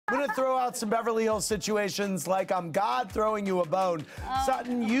I'm going to throw out some Beverly Hills situations like I'm God throwing you a bone.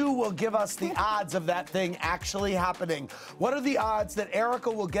 Sutton, you will give us the odds of that thing actually happening. What are the odds that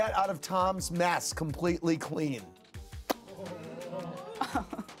Erika will get out of Tom's mess completely clean?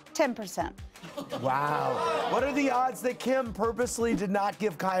 10%. Wow. What are the odds that Kim purposely did not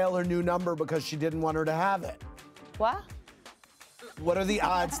give Kyle her new number because she didn't want her to have it? What? What are the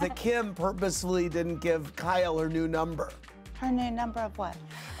odds that Kim purposely didn't give Kyle her new number? Her new number of what?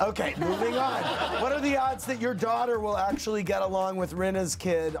 Okay, moving on. What are the odds that your daughter will actually get along with Rinna's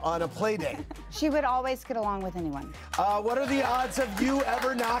kid on a play date? She would always get along with anyone. What are the odds of you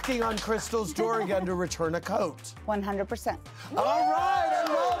ever knocking on Crystal's door again to return a coat? 100%. All right, I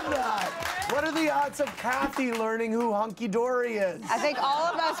love that. What are the odds of Kathy learning who Hunky Dory is? I think all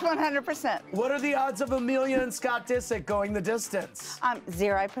of us 100%. What are the odds of Amelia and Scott Disick going the distance?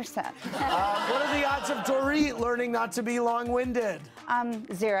 0%. What are the odds of Dorit learning not to be long-winded?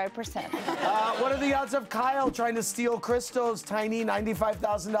 0%. What are the odds of Kyle trying to steal Crystal's tiny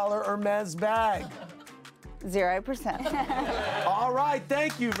 $95,000 Hermes bag? 0%. All right,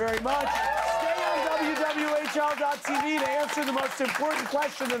 thank you very much. Stay on WWHL.tv to answer the most important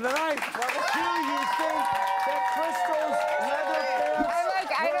question of the night. Do you think that Crystal's leather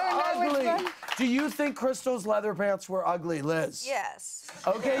pants were ugly? Do you think Crystal's leather pants were ugly, Liz? Yes.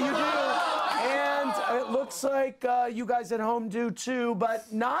 Okay, you do. And it looks like you guys at home do too,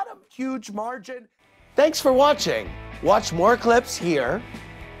 but not a huge margin. Thanks for watching. Watch more clips here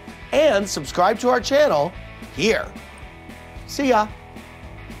and subscribe to our channel here. See ya.